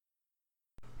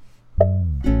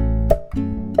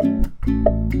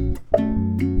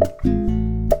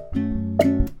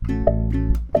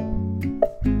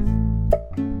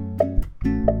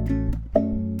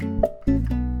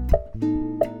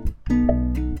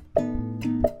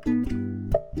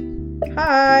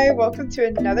Hi, welcome to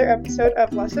another episode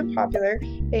of Less Than Popular,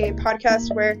 a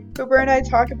podcast where Cooper and I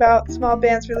talk about small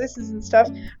bands releases and stuff.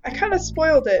 I kind of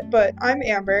spoiled it, but I'm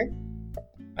Amber.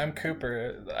 I'm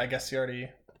Cooper. I guess you already.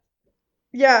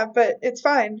 Yeah, but it's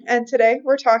fine. And today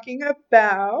we're talking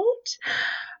about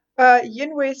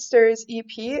Yin Waster's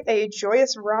EP, A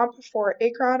Joyous Romp for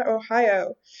Akron,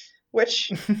 Ohio,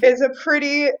 which is a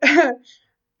pretty,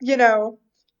 you know,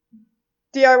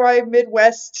 DIY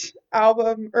Midwest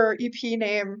album or EP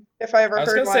name, if I ever I was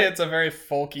heard gonna say one. it's a very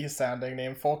folky sounding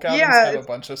name. Folk albums Yeah, have a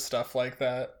bunch of stuff like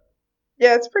that.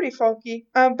 yeah, it's pretty folky.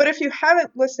 But if you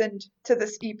haven't listened to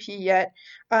this EP yet,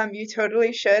 you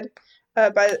totally should.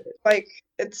 But like,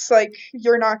 it's like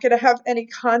you're not gonna have any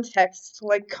context.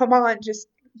 Like, come on, just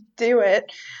do it.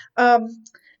 Um,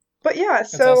 but yeah,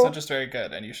 It's also so just very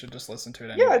good, and you should just listen to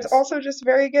it yeah, it's anyways. also just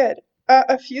very good.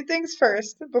 A few things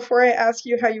first before I ask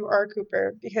you how you are,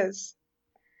 Cooper, because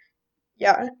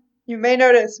yeah, you may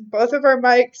notice both of our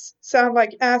mics sound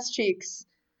like ass cheeks.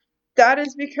 That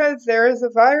is because there is a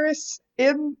virus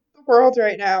in the world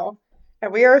right now,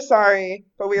 and we are sorry,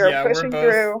 but we are Yeah, pushing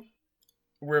through.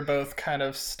 we're both kind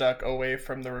of stuck away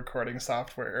from the recording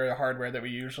software or hardware that we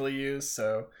usually use,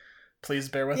 so please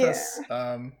bear with Yeah. us.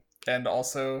 And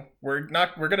also we're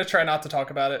gonna try not to talk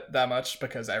about it that much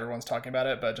because everyone's talking about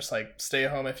it, but just like stay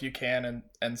home if you can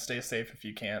and stay safe if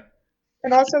you can't.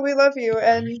 And also, we love you,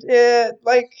 and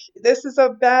this is a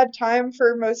bad time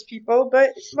for most people,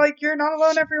 but like, you're not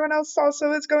alone. Everyone else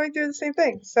also is going through the same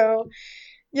thing. So,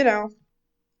 you know,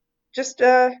 just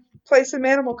play some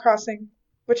Animal Crossing,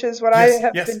 which is what I Yes,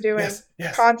 have been yes, doing yes, yes,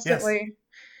 yes. constantly.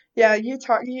 Yeah, you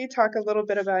talk a little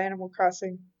bit about Animal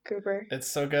Crossing, Cooper. It's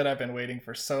so good. I've been waiting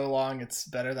for so long. It's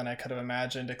better than I could have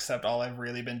imagined, except all I've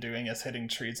really been doing is hitting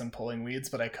trees and pulling weeds,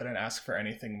 but I couldn't ask for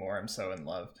anything more. I'm so in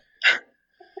love.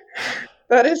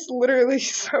 That is literally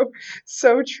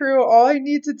so true. All I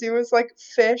need to do is like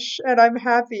fish and I'm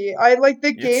happy. I like the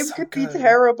It's game so could be good.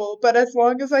 terrible, but as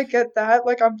long as I get that,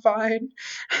 like I'm fine.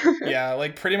 Yeah,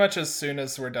 like pretty much as soon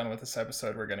as we're done with this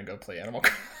episode, we're gonna go play Animal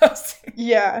Crossing.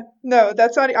 Yeah. No,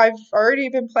 that's not I've already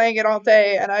been playing it all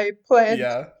day and I plan to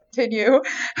Yeah, continue.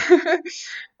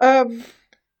 Um,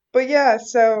 but yeah,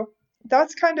 so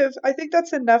that's kind of I think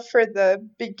that's enough for the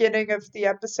beginning of the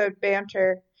episode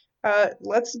banter.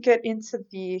 Let's get into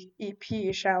the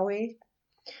EP, shall we?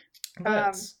 Um,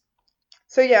 let's.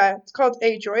 So yeah, it's called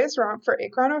A Joyous Romp for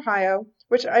Akron, Ohio,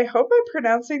 which I hope I'm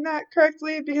pronouncing that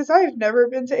correctly because I have never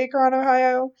been to Akron,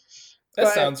 Ohio, That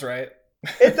but sounds right.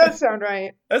 it does sound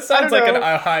right. That I sounds don't like an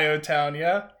know. Ohio town,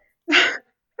 yeah?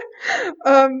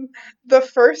 Um, the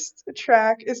first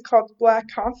track is called Black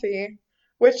Coffee,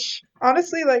 which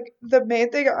honestly, like the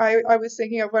main thing I was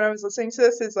thinking of when I was listening to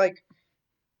this is like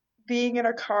being in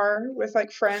a car with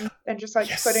like friends and just like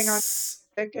putting on Yes!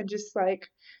 music and We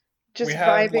just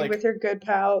have vibing with like your good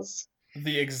pals.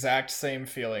 the exact same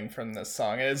feeling from this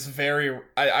song. It is very.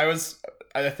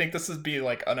 I think this would be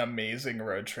like an amazing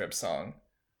road trip song.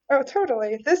 Oh,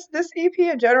 totally. This EP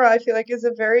in general, I feel like is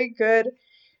a very good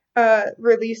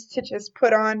release to just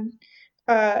put on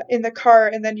in the car,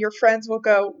 and then your friends will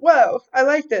go, "Whoa, I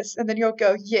like this," and then you'll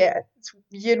go, "Yeah, it's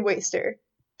Yin Waster,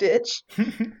 bitch."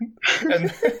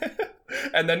 and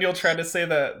and then you'll try to say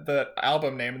the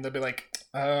album name, and they'll be like,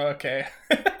 "Oh, okay."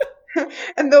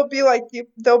 And they'll be like,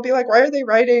 "Why are they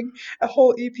writing a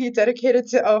whole EP dedicated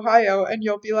to Ohio?" And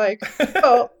you'll be like,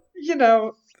 "Well,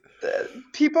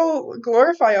 people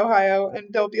glorify Ohio,"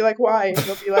 and they'll be like, "Why?" And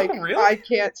you'll be like, Really? "I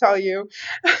can't tell you."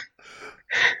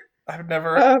 I've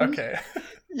never. Um, Okay.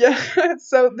 Yeah,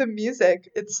 so the music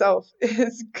itself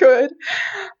is good.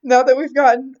 Now that we've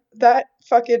gotten that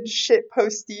fucking shit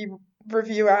posty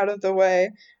review out of the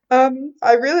way,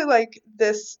 I really like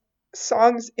this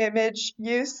song's image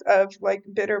use of like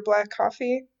bitter black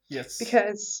coffee Yes.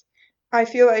 because I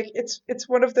feel like it's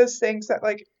one of those things that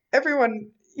like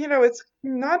everyone, it's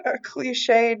not a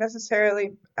cliche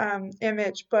necessarily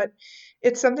image, but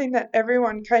it's something that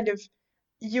everyone kind of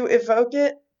you evoke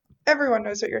it, everyone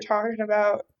knows what you're talking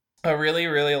about. I really,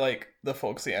 really like the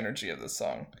folksy energy of this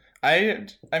song. I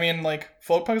mean, like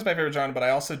folk punk is my favorite genre, but I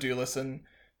also do listen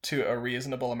to a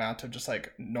reasonable amount of just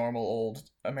like normal old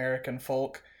American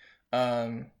folk.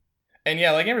 Um, and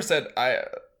yeah, like Amber said, I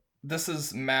this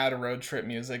is mad road trip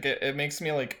music. It makes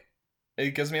me like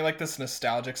it gives me like this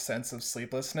nostalgic sense of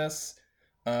sleeplessness.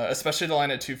 Especially the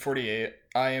line at 2:48.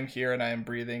 I am here and I am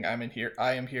breathing. I'm in here.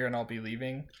 I am here and I'll be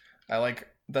leaving. I like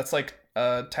that's like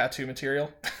tattoo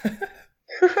material.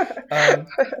 I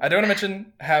do want to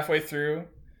mention halfway through,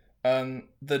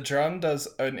 the drum does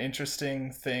an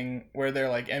interesting thing where they're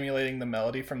like emulating the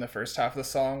melody from the first half of the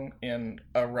song in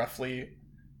a roughly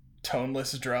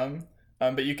toneless drum.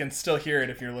 but you can still hear it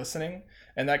if you're listening,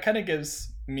 and that kind of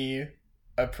gives me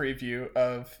a preview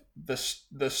of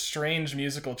the strange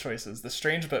musical choices, the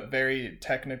strange but very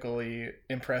technically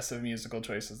impressive musical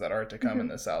choices that are to come in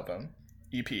Hmm. this album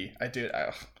EP.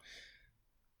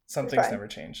 Some You're things fine. never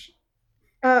change.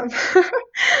 Um,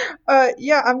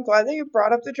 yeah, I'm glad that you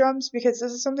brought up the drums because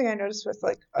this is something I noticed with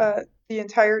like the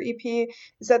entire EP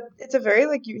is that it's a very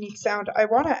like unique sound.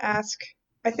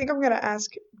 I think I'm gonna ask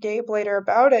Gabe later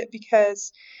about it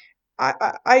because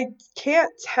I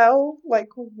can't tell like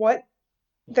what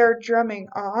they're drumming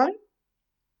on.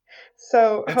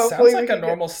 So It sounds hopefully we like a can get.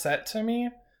 normal set to me,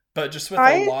 but just with a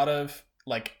I lot of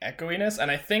like echoiness. And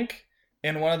I think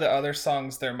in one of the other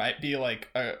songs there might be like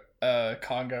a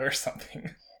conga or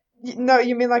something. no,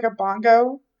 you mean like a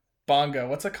bongo? Bongo.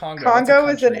 What's a conga? That's a Congo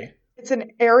is country. it's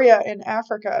an area in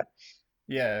Africa.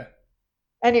 Yeah.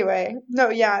 Anyway, no,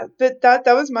 yeah, but that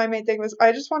was my main thing was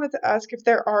I just wanted to ask if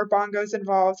there are bongos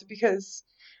involved because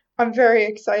I'm very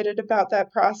excited about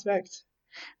that prospect.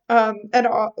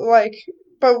 Like,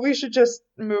 but we should just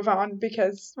move on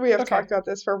because we have Okay. talked about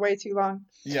this for way too long.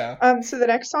 Yeah. So the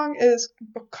next song is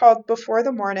called Before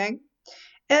the Morning,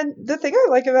 and the thing I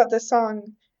like about this song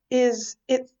is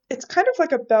it's kind of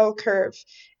like a bell curve.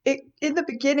 It in the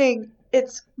beginning,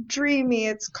 it's dreamy,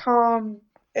 it's calm,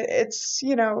 it's,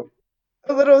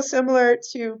 a little similar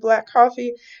to Black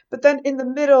Coffee, but then in the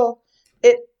middle,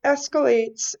 it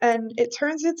escalates and it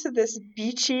turns into this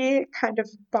beachy kind of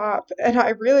bop, and I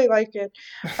really like it.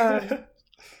 Um,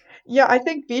 yeah, I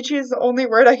think beachy is the only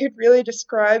word I could really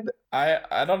describe.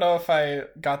 I don't know if I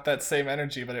got that same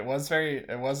energy, but it was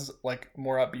like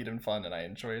more upbeat and fun, and I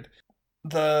enjoyed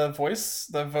the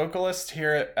vocalist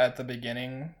here at the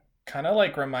beginning kind of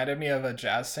like reminded me of a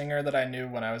jazz singer that I knew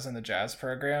when I was in the jazz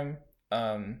program.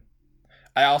 Um,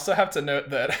 I also have to note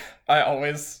that I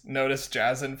always notice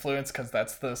jazz influence because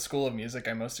that's the school of music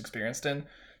I'm most experienced in.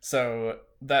 So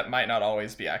that might not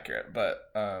always be accurate, but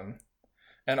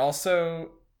and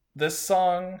also this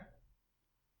song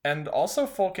and also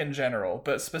folk in general,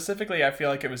 but specifically I feel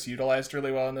like it was utilized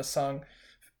really well in this song.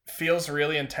 Feels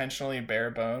really intentionally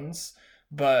bare bones,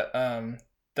 but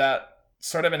that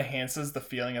sort of enhances the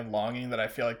feeling of longing that I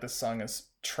feel like this song is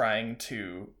trying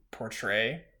to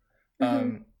portray. Hmm.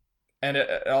 Um, and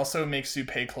it also makes you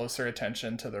pay closer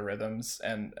attention to the rhythms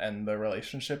and the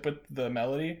relationship with the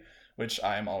melody, which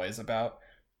I'm always about.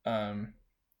 Um,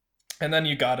 and then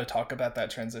you got to talk about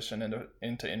that transition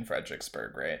into In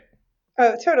Fredericksburg, right?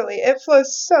 Oh, totally. It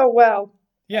flows so well.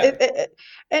 Yeah.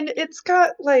 And it's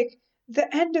got like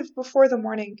the end of Before the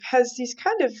Morning has these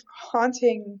kind of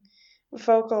haunting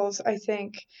vocals, I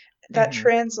think, that Mm-hmm.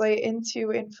 translate into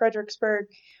In Fredericksburg,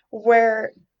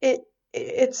 where it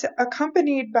it's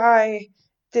accompanied by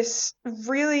this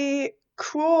really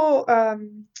cool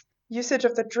usage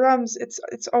of the drums.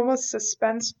 It's almost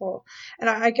suspenseful, and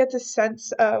I get the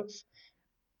sense of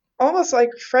almost like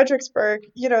Fredericksburg.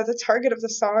 The target of the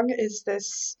song is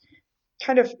this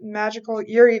kind of magical,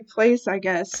 eerie place, I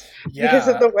guess, because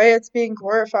of Yeah, the way it's being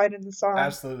glorified in the song.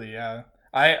 absolutely. Yeah.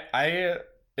 I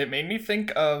it made me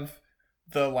think of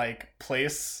the like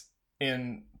place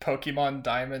in Pokemon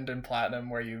Diamond and Platinum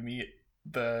where you meet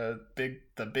the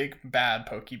big bad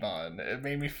Pokemon. It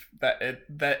made me that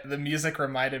the music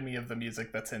reminded me of the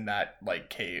music that's in that like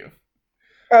cave,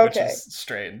 which Okay. is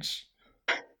strange.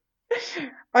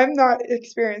 I'm not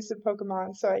experienced in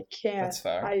Pokemon, so I can't. That's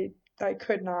fair. I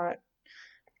could not.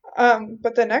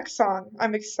 But the next song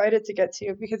I'm excited to get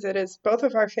to because it is both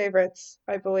of our favorites,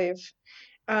 I believe.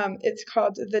 It's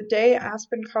called The Day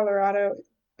Aspen, Colorado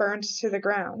Burned to the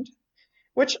Ground,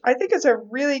 which I think is a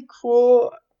really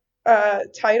cool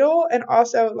title, and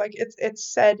also like it's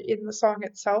said in the song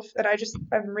itself, and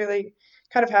I'm really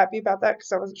kind of happy about that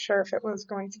because I wasn't sure if it was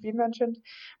going to be mentioned,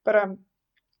 but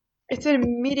it's an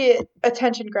immediate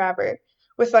attention grabber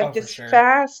with Oh, like for this sure.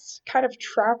 fast kind of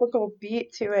tropical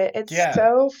beat to it. It's Yeah.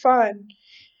 so fun.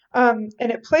 And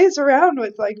it plays around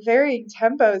with like varying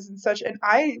tempos and such, and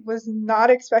I was not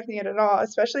expecting it at all,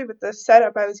 especially with the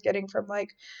setup I was getting from like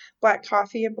Black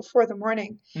Coffee and Before the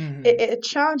Morning. Mm-hmm. It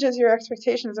challenges your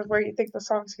expectations of where you think the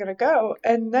song's gonna go,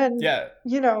 and then Yeah.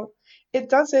 it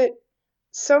does it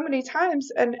so many times,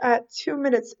 and at 2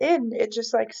 minutes in, it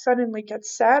just like suddenly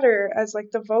gets sadder as like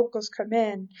the vocals come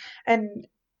in, and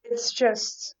it's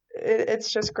just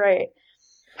great.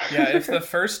 Yeah, if the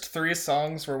first three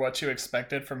songs were what you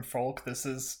expected from folk, this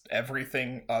is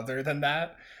everything other than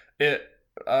that. It,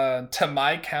 to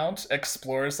my count,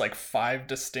 explores like five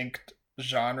distinct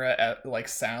like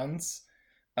sounds.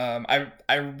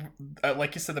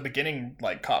 Like you said, the beginning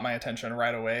like caught my attention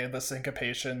right away. The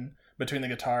syncopation between the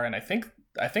guitar and I think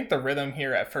I think the rhythm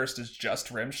here at first is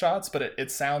just rim shots, but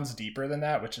it sounds deeper than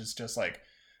that, which is just like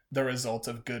the result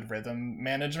of good rhythm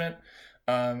management.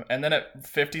 And then at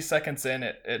 50 seconds in,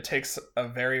 it takes a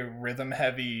very rhythm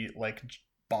heavy like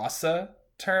bossa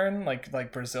turn,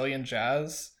 like Brazilian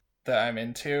jazz that I'm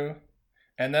into.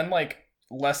 And then like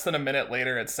less than a minute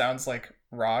later, it sounds like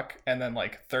rock, and then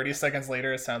like 30 seconds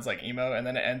later, it sounds like emo, and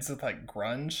then it ends with like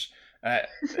grunge.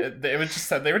 It was just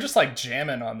they were just like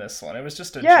jamming on this one. It was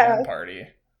just a Yeah, jam party.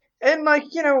 and like,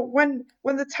 when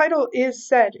the title is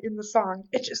said in the song,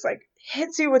 it just like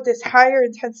hits you with this higher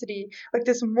intensity, like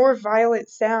this more violent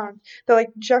sound that like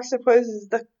juxtaposes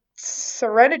the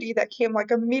serenity that came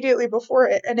like immediately before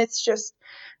it, and it's just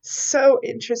so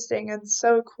interesting and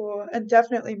so cool and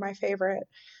definitely my favorite.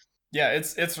 Yeah,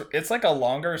 it's like a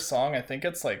longer song. I think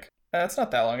it's like it's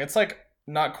not that long. It's like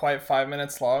not quite 5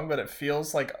 minutes long, but it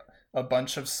feels like a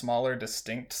bunch of smaller,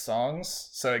 distinct songs.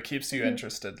 So it keeps you Mhm.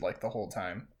 interested like the whole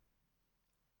time.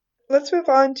 Let's move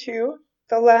on to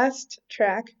the last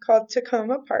track called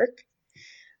Tacoma Park.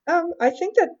 I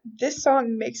think that this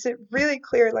song makes it really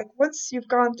clear, like once you've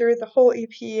gone through the whole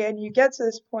EP and you get to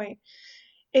this point,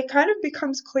 it kind of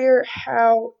becomes clear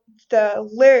how the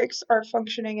lyrics are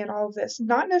functioning in all of this.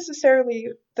 Not necessarily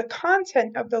the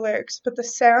content of the lyrics, but the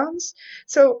sounds.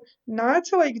 So, not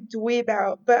to like dweeb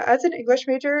out, but as an English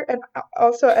major and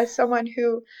also as someone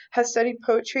who has studied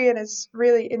poetry and is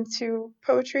really into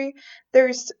poetry,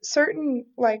 there's certain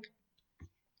like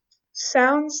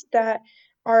sounds that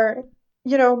are,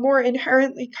 more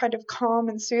inherently kind of calm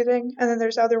and soothing, and then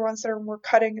there's other ones that are more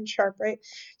cutting and sharp, right?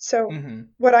 So, Mm-hmm.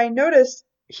 what I noticed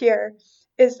here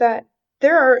is that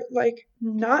there are like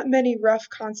not many rough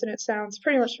consonant sounds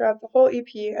pretty much throughout the whole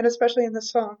EP, and especially in the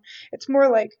song. It's more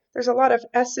like there's a lot of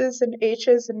S's and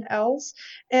H's and L's,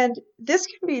 and this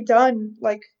can be done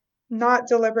like not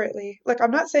deliberately. Like,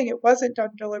 I'm not saying it wasn't done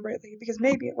deliberately because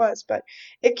maybe it was, but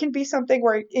it can be something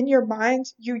where in your mind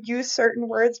you use certain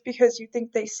words because you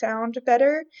think they sound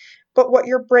better, but what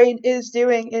your brain is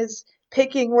doing is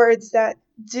picking words that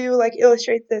do like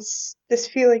illustrate this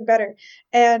feeling better.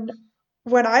 And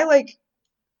when I like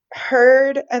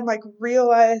heard and like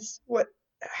realized what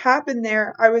happened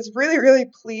there, I was really really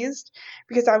pleased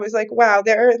because I was like, wow,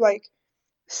 there are like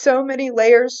so many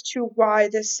layers to why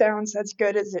this sounds as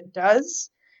good as it does.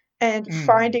 And Mm-hmm.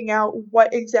 finding out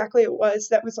what exactly it was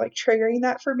that was like triggering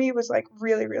that for me was like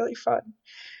really, really fun.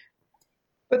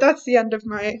 But that's the end of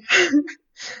my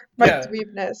my Yeah.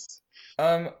 dweebness.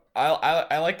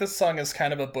 I like this song as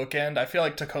kind of a bookend. I feel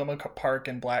like Park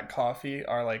and Black Coffee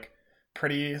are like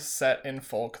pretty set in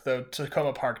folk, though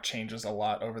Tacoma Park changes a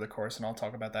lot over the course, and I'll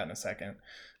talk about that in a second.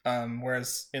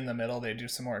 Whereas in the middle, they do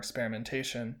some more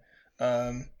experimentation.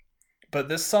 Um, but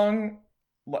this song,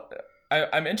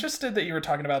 I'm interested that you were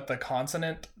talking about the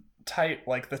consonant type,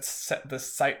 like the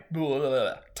site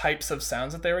types of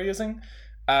sounds that they were using.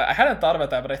 I hadn't thought about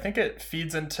that, but I think it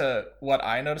feeds into what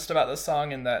I noticed about this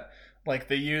song in that like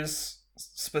they use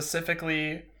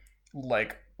specifically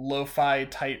like lo-fi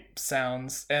type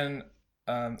sounds, and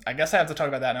I guess I have to talk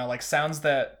about that now. Like sounds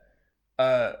that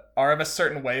are of a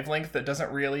certain wavelength that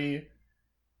doesn't really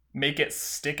make it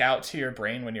stick out to your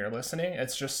brain when you're listening. It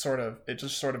just sort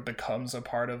of becomes a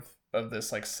part of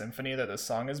this like symphony that this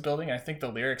song is building. I think the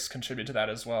lyrics contribute to that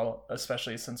as well,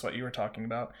 especially since what you were talking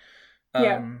about.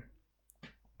 Yeah. Um,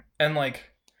 and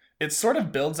like it sort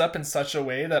of builds up in such a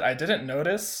way that I didn't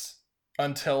notice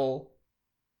until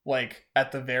like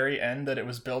at the very end that it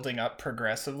was building up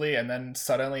progressively, and then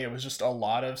suddenly it was just a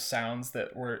lot of sounds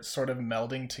that were sort of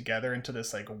melding together into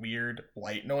this like weird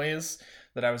white noise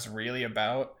that I was really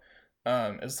about.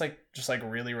 It's like just like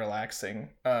really relaxing.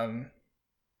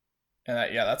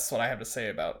 And yeah, that's what I have to say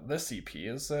about this EP.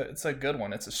 It's a good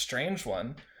one. It's a strange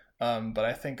one, but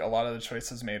I think a lot of the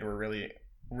choices made were really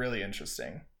really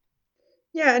interesting.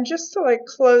 Yeah, and just to like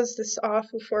close this off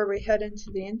before we head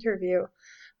into the interview,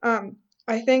 um,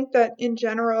 I think that in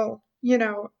general,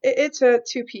 it's a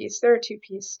two piece. They're a two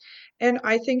piece. And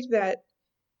I think that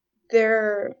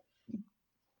they're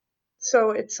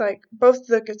so it's like both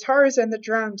the guitars and the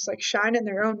drums like shine in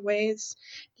their own ways.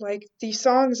 Like these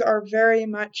songs are very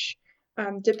much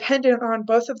dependent on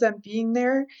both of them being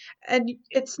there, and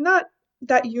it's not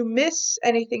that you miss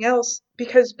anything else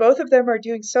because both of them are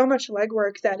doing so much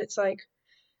legwork that it's like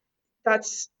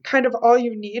that's kind of all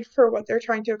you need for what they're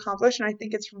trying to accomplish. And I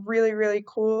think it's really really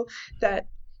cool that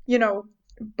you know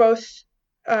both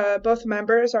both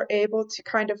members are able to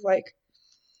kind of like,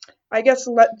 I guess,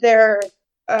 let their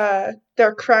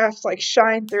craft like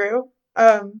shine through.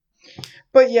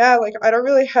 But yeah, like I don't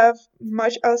really have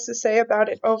much else to say about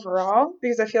it overall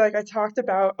because I feel like I talked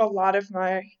about a lot of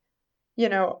my, you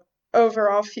know,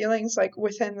 overall feelings like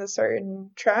within the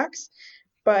certain tracks.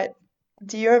 But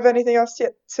do you have anything else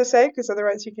to say? Because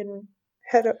otherwise you can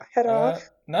head off.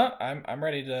 No, I'm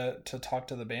ready to talk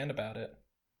to the band about it.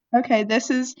 Okay,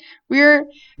 we're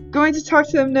going to talk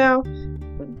to them now.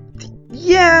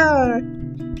 Yeah.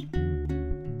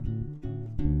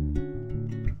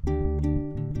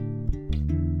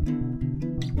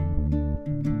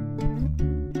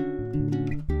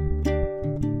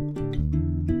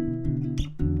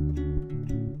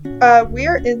 We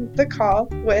are in the call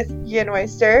with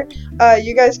Yinweister.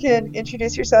 You guys can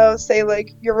introduce yourselves, say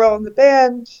like your role in the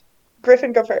band.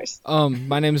 Griffin, go first.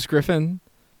 My name is Griffin.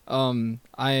 I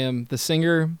am the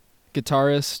singer,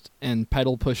 guitarist, and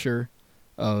pedal pusher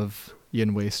of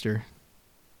Yinweister.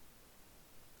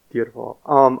 Beautiful.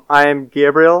 I am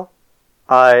Gabriel.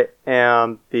 I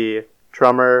am the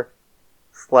drummer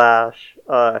 /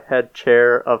 head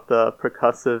chair of the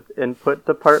percussive input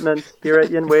department here at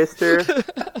Yinweister.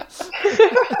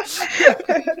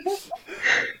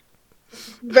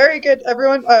 Very good,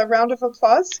 everyone. A round of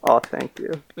applause. Oh, thank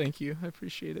you. Thank you. I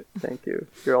appreciate it. Thank you.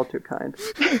 You're all too kind.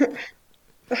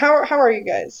 How are you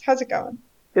guys? How's it going?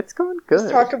 It's going good.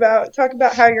 Let's talk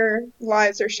about how your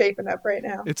lives are shaping up right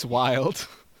now. It's wild.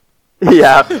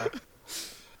 Yeah.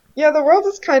 Yeah, the world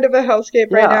is kind of a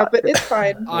hellscape right now, but it's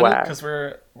fine. Because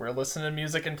we're listening to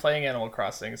music and playing Animal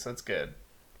Crossing, so it's good.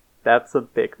 That's a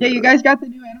big move. Yeah, you guys got the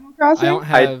new Animal Crossing?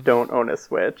 I don't own a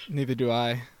Switch. Neither do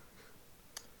I.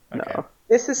 Okay. No.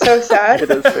 This is so sad. It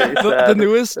is very sad. The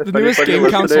newest game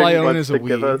console I own is a Wii.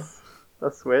 Give us a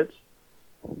Switch.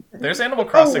 There's Animal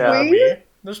Crossing on the Wii? Wii.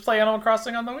 Just play Animal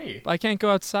Crossing on the Wii. I can't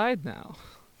go outside now.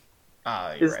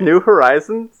 Is New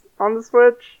Horizons on the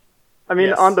Switch? I mean,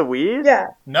 Yes. on the Wii? Yeah.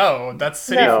 No, that's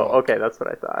City No, Folk. okay, that's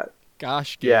what I thought.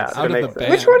 Gosh, Yeah, kids, that out of makes the sense.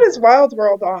 band. Which one is Wild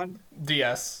World on?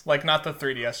 DS. Like, not the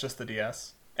 3DS, just the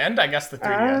DS. And I guess the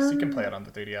 3DS. You can play it on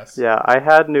the 3DS. Yeah, I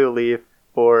had New Leaf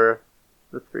for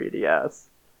the 3DS.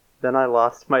 Then I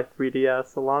lost my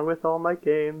 3DS along with all my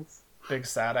games. Big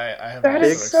sad. I have That also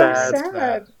is so experienced sad.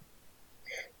 that.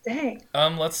 Dang.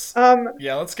 Let's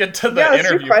get to the let's do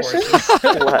interview questions.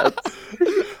 portion.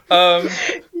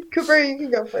 Let's. Cooper, you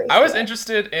can go first. I was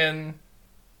interested in.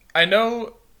 I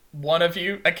know one of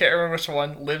you, I can't remember which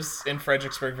one, lives in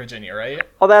Fredericksburg, Virginia, right?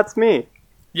 Oh, that's me.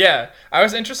 Yeah, I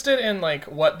was interested in like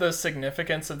what the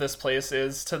significance of this place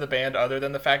is to the band, other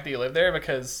than the fact that you live there,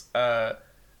 because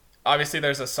obviously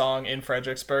there's a song in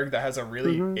Fredericksburg that has a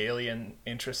really alien,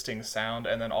 interesting sound,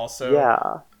 and then also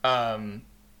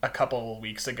a couple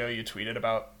weeks ago you tweeted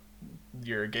about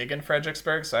your gig in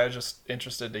Fredericksburg, so I was just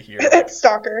interested to hear.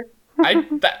 Stalker.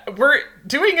 We're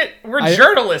doing it. We're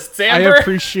journalists, Amber. I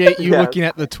appreciate you looking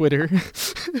at the Twitter.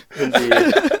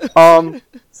 Indeed.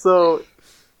 So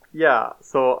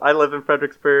I live in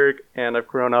Fredericksburg, and I've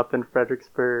grown up in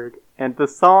Fredericksburg, and the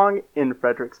song in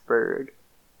Fredericksburg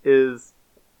is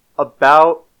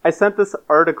about. I sent this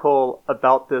article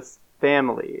about this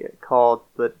family called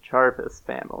the Jarvis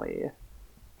family,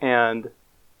 and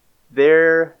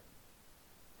they're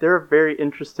a very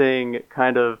interesting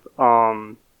kind of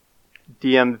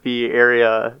DMV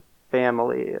area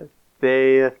family.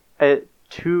 They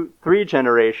three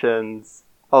generations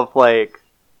of like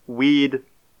weed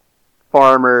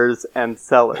farmers and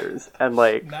sellers, and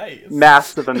like Nice.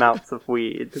 massive amounts of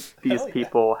weed these Hell yeah.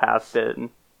 people have been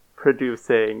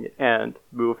producing and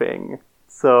moving.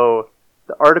 So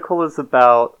the article is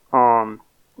about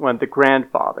when the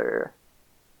grandfather,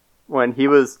 when he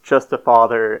was just a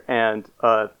father and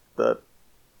the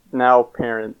now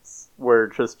parents were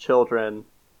just children.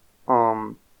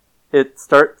 It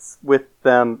starts with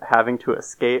them having to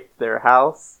escape their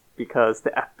house because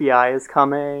the FBI is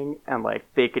coming, and like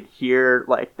they could hear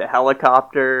like the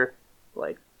helicopter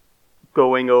like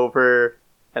going over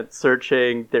and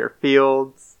searching their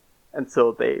fields, and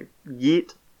so they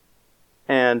yeet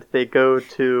and they go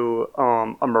to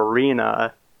a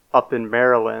marina up in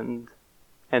Maryland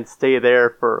and stay there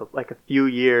for like a few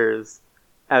years.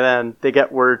 And then they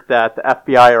get word that the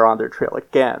FBI are on their trail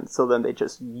again. So then they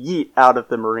just yeet out of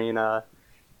the marina.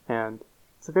 And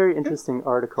it's a very interesting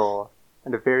article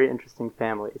and a very interesting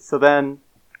family. So then,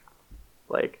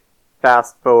 like,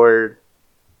 fast forward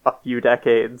a few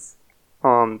decades,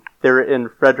 they're in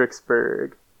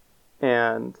Fredericksburg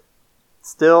and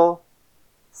still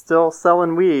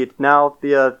selling weed. Now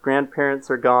the grandparents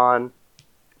are gone,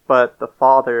 but the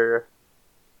father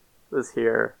was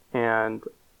here, and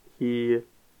he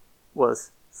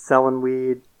was selling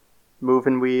weed,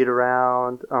 moving weed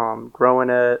around, growing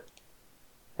it,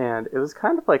 and it was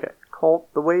kind of like a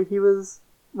cult the way he was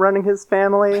running his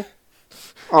family.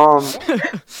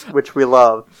 which we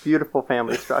love. Beautiful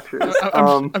family structures.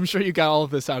 I'm sure you got all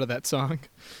of this out of that song.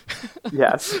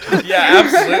 Yes. Yeah,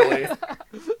 absolutely.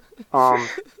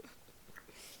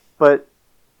 But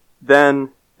then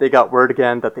they got word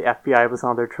again that the FBI was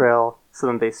on their trail, so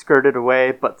then they skirted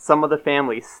away, but some of the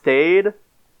family stayed,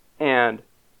 and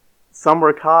some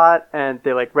were caught, and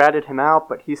they, like, ratted him out,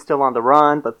 but he's still on the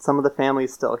run, but some of the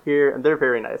family's still here, and they're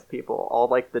very nice people. All,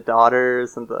 like, the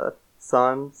daughters and the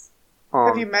sons.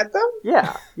 Have you met them?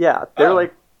 Yeah. They're, Oh.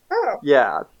 like, Oh.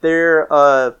 yeah,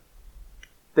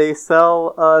 they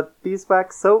sell,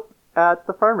 beeswax soap at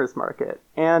the farmer's market,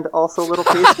 and also little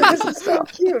pastries This and is so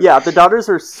stuff. cute. Yeah, the daughters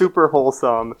are super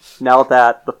wholesome now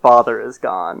that the father is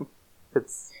gone.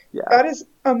 That is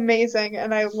amazing,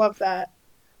 and I love that.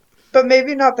 But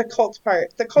maybe not the cult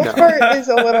part. The cult No. part is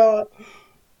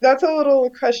that's a little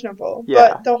questionable.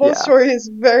 Yeah, But the whole yeah. story is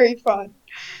very fun.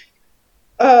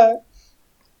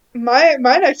 My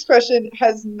next question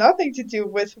has nothing to do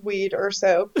with weed or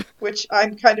soap, which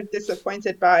I'm kind of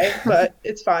disappointed by, but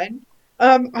it's fine.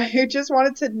 I just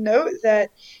wanted to note that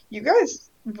you guys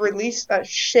released a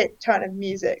shit ton of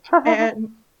music,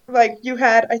 and like you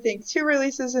had, I think, 2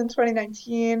 releases in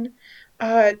 2019,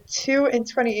 2 in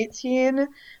 2018,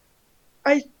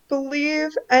 I believe,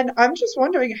 and I'm just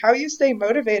wondering how you stay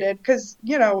motivated, because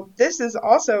this is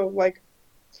also like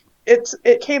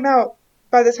it came out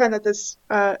by the time that this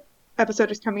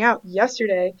episode is coming out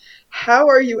yesterday. How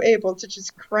are you able to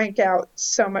just crank out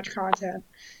so much content?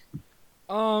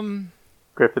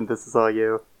 Griffin, this is all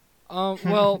you.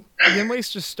 Well, Yin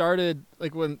Waste just started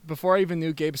before I even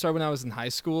knew Gabe started when I was in high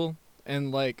school,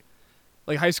 and like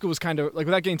high school was kind of like,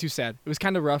 without getting too sad, it was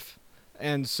kind of rough,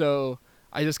 and so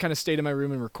I just kind of stayed in my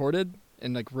room and recorded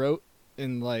and like wrote,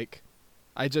 and like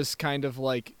I just kind of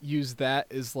like used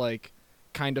that as like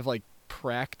kind of like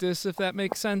practice, if that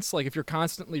makes sense. Like if you're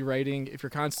constantly writing, if you're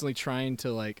constantly trying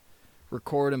to like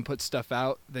record and put stuff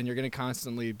out, then you're going to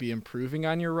constantly be improving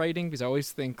on your writing, because I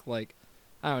always think like,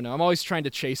 I don't know, I'm always trying to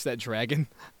chase that dragon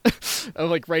of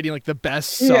like writing like the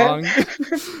best song,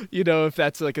 if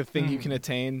that's like a thing you can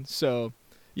attain. So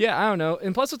yeah, I don't know.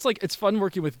 And plus it's fun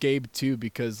working with Gabe too,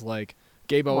 because like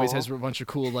Gabe always has a bunch of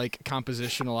cool like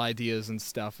compositional ideas and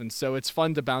stuff. And so it's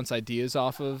fun to bounce ideas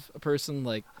off of a person.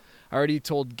 Like I already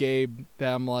told Gabe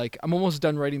that I'm almost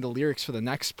done writing the lyrics for the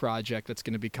next project that's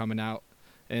going to be coming out.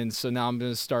 And so now I'm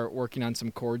going to start working on some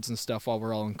chords and stuff while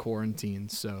we're all in quarantine.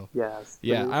 So Yes.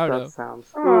 yeah, I don't know. It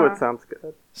sounds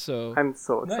good. So I'm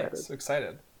so excited. Nice,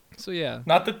 excited. So yeah.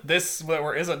 Not that this that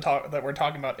we're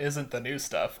talking about isn't the new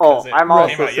stuff. Oh, it I'm came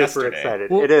also out super yesterday.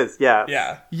 excited. Well, it is, yeah.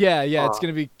 Yeah. It's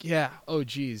going to be, oh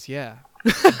geez, yeah.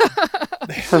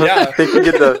 Yeah. Thinking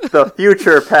in the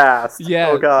future past. Yeah.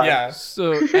 Oh god. Yeah.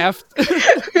 So after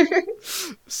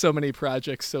so many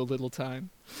projects, so little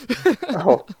time.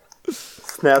 Oh.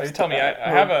 Snaps. You tell me,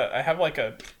 I have like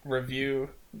a review,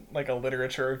 like a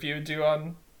literature review due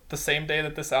on the same day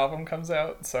that this album comes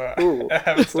out, so Ooh. I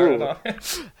haven't started Ooh. on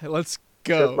it. Let's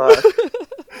Good go. luck.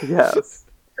 Yes.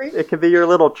 It can be your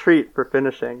little treat for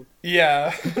finishing.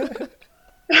 Yeah.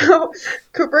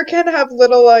 Cooper can have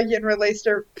little Yin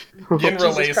Relaster. Yin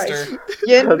Jesus Relaster.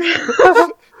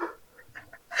 Yin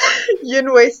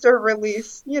Yin Waster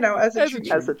release, as a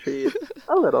treat. As a treat.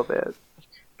 A little bit.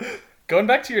 Going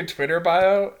back to your Twitter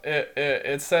bio,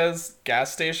 it says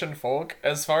gas station folk.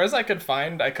 As far as I could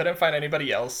find, I couldn't find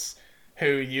anybody else who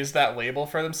used that label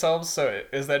for themselves. So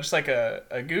is that just like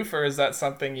a goof, or is that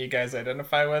something you guys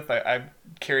identify with? I'm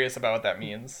curious about what that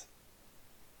means.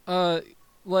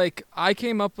 Like I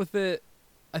came up with it,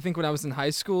 I think when I was in high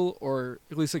school, or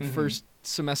at least like first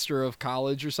semester of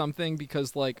college or something,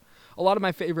 because like a lot of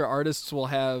my favorite artists will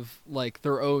have like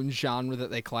their own genre that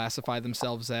they classify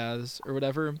themselves as or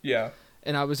whatever. Yeah.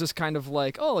 And I was just kind of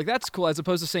like, oh, like that's cool, as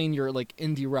opposed to saying you're like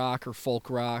indie rock or folk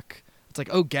rock. It's like,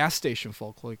 oh, gas station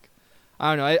folk. Like,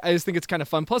 I don't know. I just think it's kind of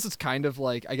fun. Plus, it's kind of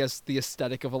like, I guess, the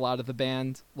aesthetic of a lot of the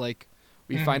band. Like,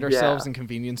 we find ourselves in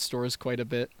convenience stores quite a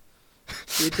bit.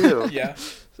 We do. Yeah.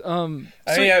 So,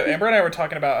 Amber and I were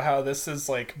talking about how this is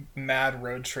like mad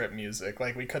road trip music.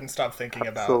 Like we couldn't stop thinking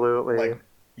Absolutely. about. Like,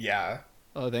 yeah.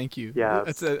 Oh, thank you. Yeah.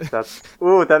 That's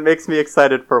that makes me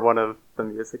excited for one of the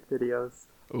music videos.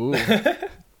 ooh,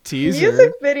 teaser.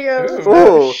 Music videos. Ooh.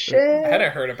 Oh, I shit.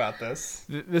 hadn't heard about this.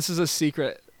 This is a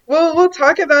secret. We'll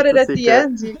talk about it It's at a the secret.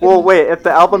 end. You can- Well, wait. If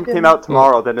the album you can- came out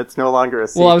tomorrow, then it's no longer a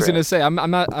secret. Well, I was gonna say I'm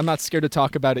not scared to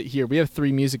talk about it here. We have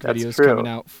 3 music That's videos true. coming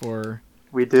out for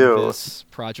We do. this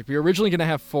project. We were originally gonna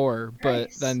have 4, but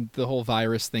Nice. then the whole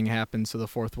virus thing happened, so the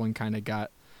 4th one kind of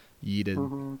got yeeted.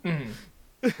 Mhm.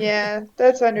 Yeah,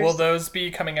 that's Will understandable. those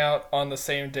be coming out on the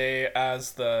same day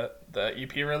as the the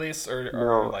EP release, or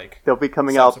No, like they'll be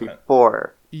coming out subsequent?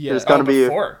 before. Yeah. There's gonna be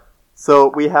before. So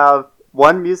we have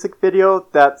one music video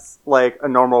that's like a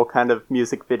normal kind of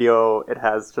music video. It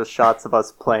has just shots of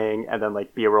us playing and then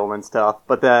like B-roll and stuff.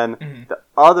 But then the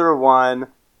other one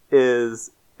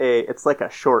is it's like a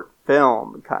short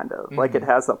film kind of. Like it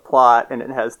has a plot and it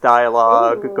has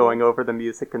dialogue Ooh. going over the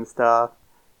music and stuff.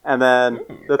 And then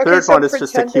the Okay, third so one is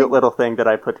just a cute pretending- little thing that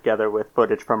I put together with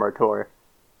footage from our tour.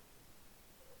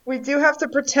 We do have to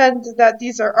pretend that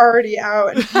these are already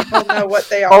out and people know what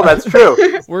they are. Oh, that's true.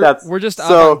 We're just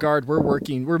avant-garde.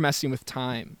 We're messing with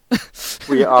time.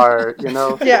 We are, you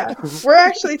know. Yeah, we're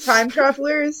actually time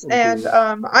travelers, and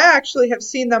I actually have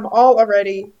seen them all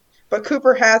already, but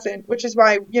Cooper hasn't, which is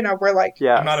why, we're like,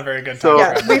 Yeah. I'm not a very good So, time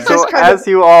Yeah, traveler. we've so just kind as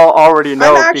you all already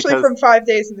know, I'm actually because from 5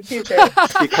 days in the future.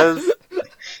 because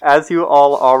as you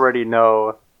all already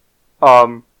know,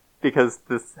 because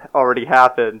this already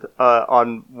happened,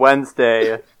 on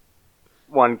Wednesday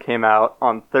one came out,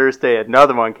 on Thursday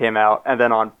another one came out, and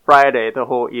then on Friday the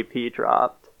whole EP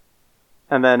dropped.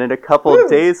 And then in a couple Woo. of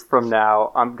days from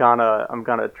now, I'm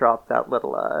gonna drop that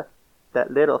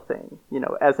little thing,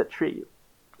 as a treat.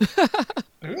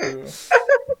 Ooh.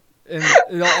 And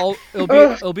it'll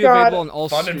Oh, be God. available on all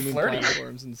Fun and streaming flirty.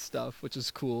 platforms and stuff, which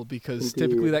is cool because Indeed.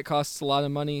 typically that costs a lot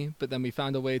of money, but then we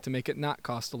found a way to make it not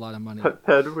cost a lot of money. But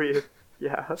then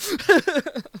yeah.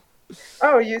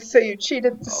 Oh, you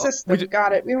cheated the system. we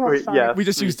Got it. We won't Wait, find yeah. We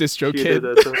just used DistroKid. cheated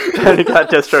at the- And it got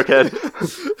DistroKid.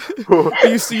 We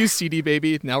used to use CD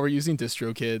Baby, now we're using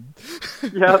DistroKid.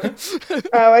 Yep.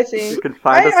 Oh, I see. You can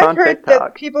find us I've on heard TikTok.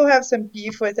 that people have some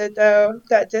beef with it, though,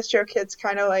 that DistroKid's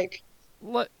kind of like,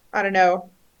 I don't know,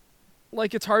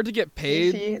 Like, it's hard to get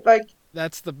paid. beefy. Like,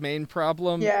 That's the main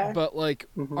problem. Yeah. But like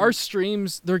Mhm. our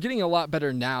streams, they're getting a lot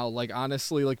better now. Like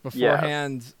honestly, like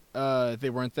beforehand, they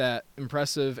weren't that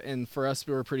impressive, and for us,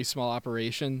 we were a pretty small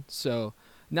operation. So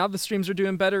now the streams are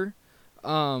doing better.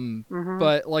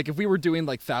 But like if we were doing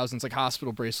like thousands, like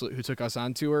Hospital Bracelet, who took us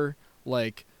on tour,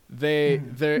 like they're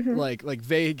like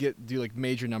they do like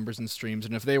major numbers in streams,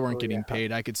 and if they weren't getting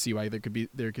paid, I could see why there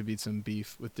could be some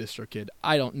beef with DistroKid.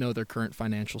 I don't know their current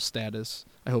financial status.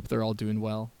 I hope they're all doing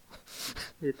well.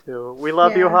 Me too. We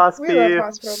love you, yeah, Hospi. we love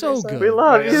Hospital So Bracelet. good. We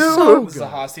love Yeah, you. So This is a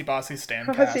good. Hossy Bossy stand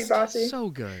Bossy, cast. bossy. So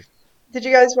good. Did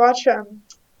you guys watch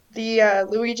the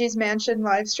Luigi's Mansion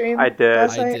live stream? I did.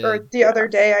 Last I night? did. Or the other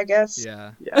day, I guess.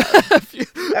 Yeah. Yeah.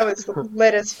 That was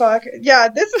lit as fuck. Yeah,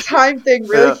 this time thing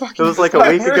really Yeah, fucking it was like a sucks.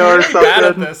 week We're ago or getting bad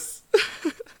at something. this.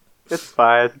 It's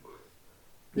fine.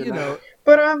 You know,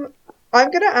 But I'm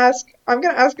gonna ask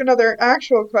another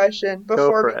actual question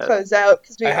before for we it. close out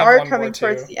because we I have are one coming more,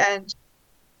 towards too. the end.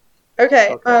 Okay.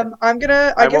 Okay. I guess I I'm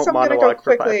gonna won't go monologue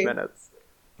for 5 quickly. minutes.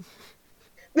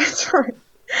 That's right.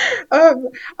 I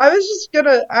was just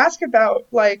gonna ask about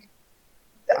like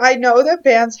I know that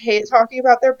bands hate talking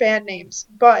about their band names,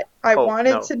 but I Oh,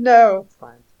 wanted no. to know. It's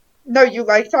fine. No, you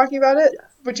like talking about it? Yes.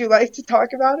 Would you like to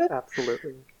talk about it?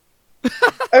 Absolutely.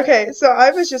 Okay, so I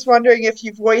was just wondering if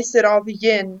you've wasted all the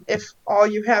yin, if all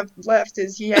you have left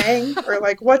is yang, or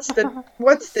like what's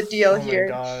the deal Oh my here?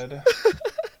 god.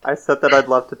 I said that I'd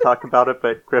love to talk about it,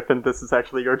 but Griffin, this is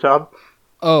actually your job.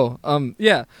 Oh,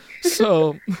 yeah.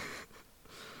 So,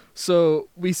 so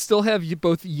we still have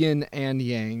both yin and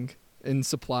yang in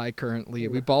supply currently.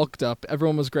 We bulked up.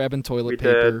 Everyone was grabbing toilet We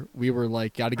paper. did. We were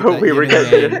like, gotta get that We yin were and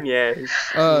getting yang. yang.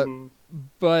 Mhm.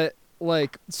 But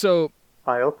like, so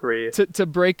File 3. to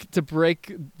break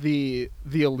the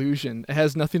illusion, it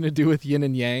has nothing to do with yin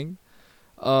and yang,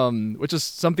 which is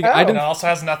something I Oh. And didn't. it also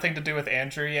has nothing to do with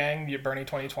Andrew Yang, you Bernie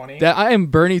 2020. That I am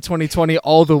Bernie 2020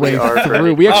 all the way We are through.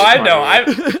 Bernie We Oh, actually, I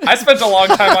know. I spent a long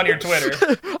time on your Twitter.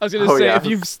 I was gonna Oh, say, yeah. if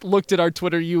you've looked at our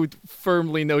Twitter, you would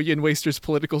firmly know Yin Waster's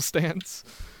political stance.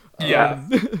 Yeah.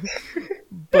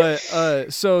 But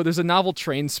so there's a novel,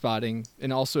 Train Spotting,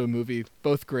 and also a movie.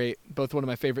 Both great. Both one of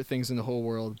my favorite things in the whole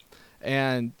world.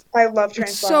 And I love it's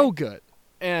Trainspotting. so good.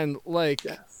 And like,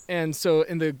 Yes. and so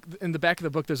in the back of the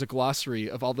book, there's a glossary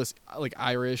of all this like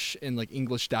Irish and like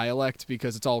English dialect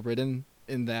because it's all written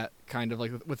in that kind of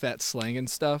like with that slang and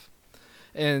stuff.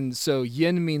 And so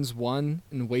yin means one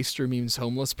and waster means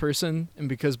homeless person. And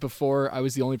because before I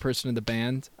was the only person in the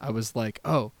band, I was like,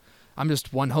 oh, I'm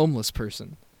just one homeless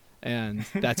person. And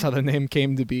that's how the name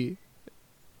came to be.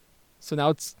 So now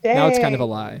it's kind of a Dang.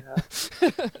 lie.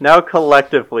 Now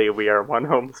collectively we are one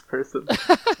homeless person.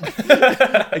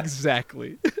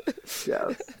 Exactly.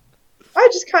 Yes. I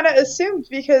just kind of assumed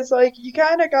because like you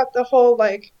kind of got the whole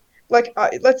like like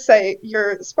let's say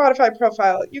your Spotify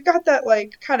profile, you got that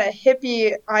like kind of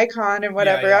hippie icon and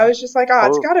whatever. yeah. I was just like, oh,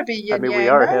 it's Oh, gotta be I yin mean, we yang,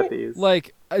 are right? hippies.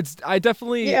 Like I Yeah.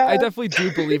 definitely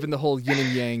do believe in the whole yin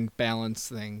and yang balance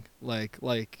thing. Like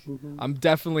Mhm. I'm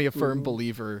definitely a firm Mhm.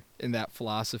 believer in that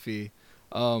philosophy.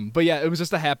 But yeah, it was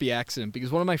just a happy accident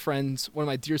because one of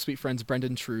my dear sweet friends,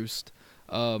 Brendan Troost,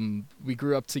 we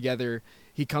grew up together.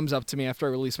 He comes up to me after I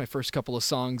released my first couple of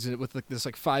songs with like this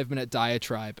like 5-minute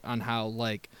diatribe on how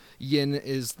like yin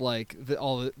is like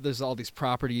there's all these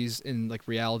properties in like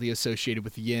reality associated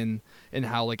with yin, and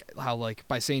how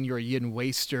by saying you're a yin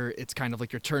waster, it's kind of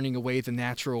like you're turning away the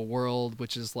natural world,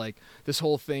 which is like this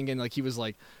whole thing. And like he was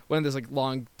like one of this like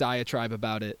long diatribe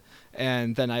about it,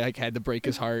 and then I like had to break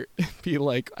his heart and be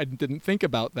like, I didn't think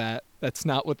about that. That's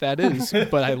not what that is.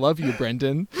 But I love you,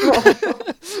 Brendan.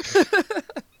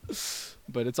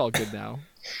 But it's all good now.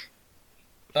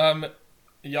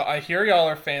 Yeah, I hear y'all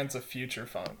are fans of future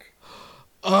funk.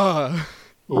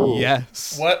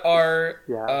 Yes. What are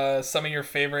Yeah. some of your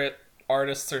favorite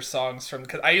artists or songs from?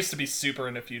 Because I used to be super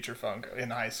into future funk in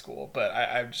high school, but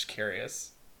I'm just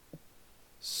curious.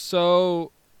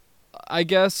 So, I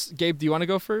guess Gabe, do you want to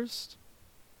go first?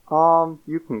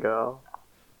 You can go.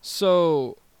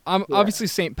 So, I'm Yeah. obviously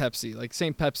Saint Pepsi. Like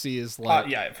Saint Pepsi is like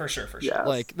Yeah, for sure. Yes.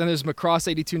 like then there's Macross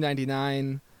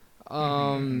 8299.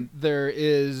 There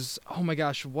is, oh my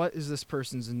gosh, what is this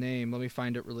person's name? Let me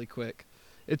find it really quick.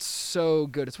 It's so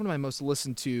good. It's one of my most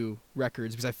listened to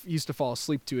records because I used to fall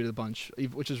asleep to it a bunch,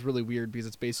 which is really weird because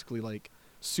it's basically like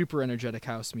super energetic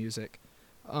house music.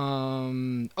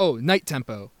 Night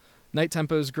Tempo. Night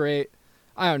Tempo is great.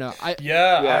 I don't know.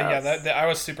 Yeah, I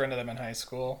was super into them in high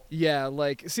school. Yeah,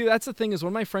 like, see, that's the thing is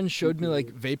one of my friends showed me like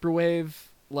Vaporwave,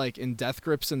 like in Death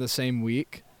Grips in the same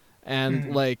week,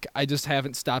 and like I just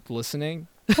haven't stopped listening.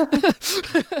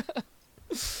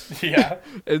 Yeah,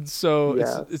 And so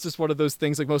Yes. it's just one of those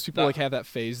things. Like most people No. like have that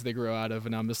phase they grow out of,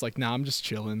 and I'm just like, nah, I'm just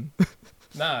chilling.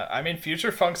 nah. I mean,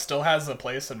 future funk still has a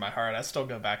place in my heart. I still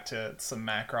go back to some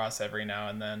Macross every now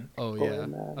and then. Oh yeah,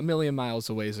 man. A Million Miles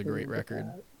Away is a great record.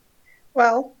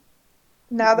 Well,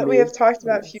 now that we Me? have talked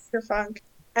about Yes. future funk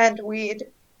and weed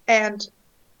and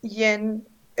yin,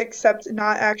 except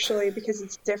not actually because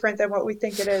it's different than what we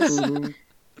think it is, Mhm.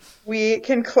 we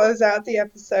can close out the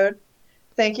episode.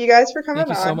 Thank you guys for coming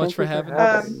Thank you so on. much for Thank you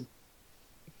having me.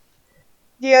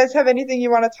 Do you guys have anything you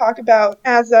want to talk about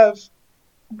as of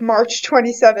March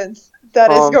 27th that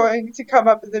is going to come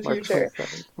up in the March future?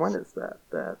 27th. When is that?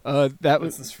 That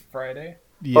This was is Friday.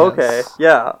 yes. Okay,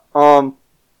 yeah.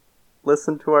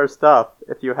 Listen to our stuff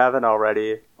if you haven't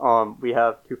already. We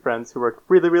have two friends who work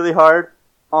really, really hard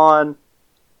on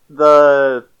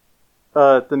the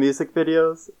music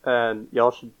videos, and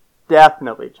y'all should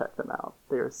definitely check them out.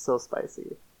 They are so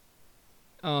spicy.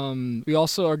 We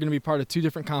also are going to be part of two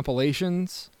different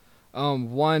compilations.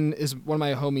 One is one of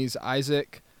my homies,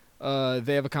 Isaac.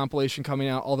 They have a compilation coming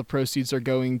out. All the proceeds are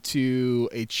going to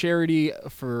a charity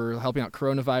for helping out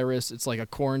coronavirus. It's like a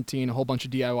quarantine, a whole bunch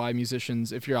of DIY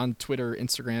musicians. If you're on Twitter,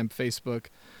 Instagram, Facebook,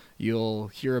 you'll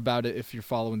hear about it if you're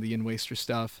following the In Waster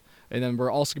stuff. And then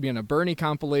we're also going to be on a Bernie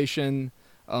compilation.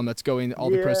 That's going. All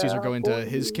the proceeds are going to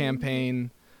his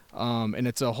campaign. And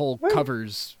it's a whole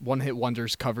covers, one-hit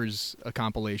wonders covers a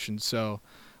compilation. So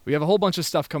we have a whole bunch of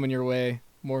stuff coming your way.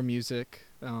 More music.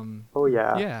 Oh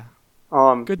yeah. Yeah.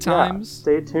 Good yeah, times.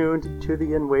 stay tuned to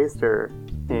the In Waster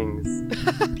things.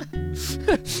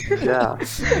 Yeah.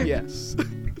 Yes.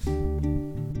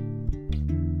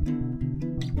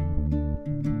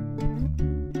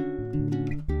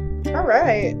 All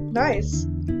right, nice.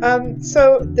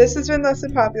 So this has been Less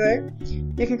Than Popular.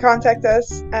 You can contact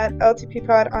us at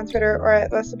LTPpod on Twitter or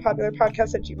at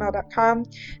lessthanpopularpodcast@gmail.com.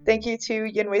 Thank you to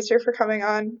Yin Waster for coming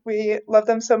on. We love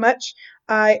them so much.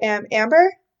 I am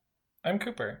Amber, I'm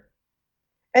Cooper.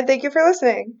 and thank you for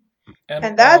listening. And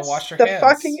And that's wash your the hands.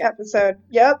 fucking episode.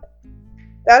 Yep,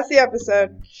 that's the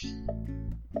episode.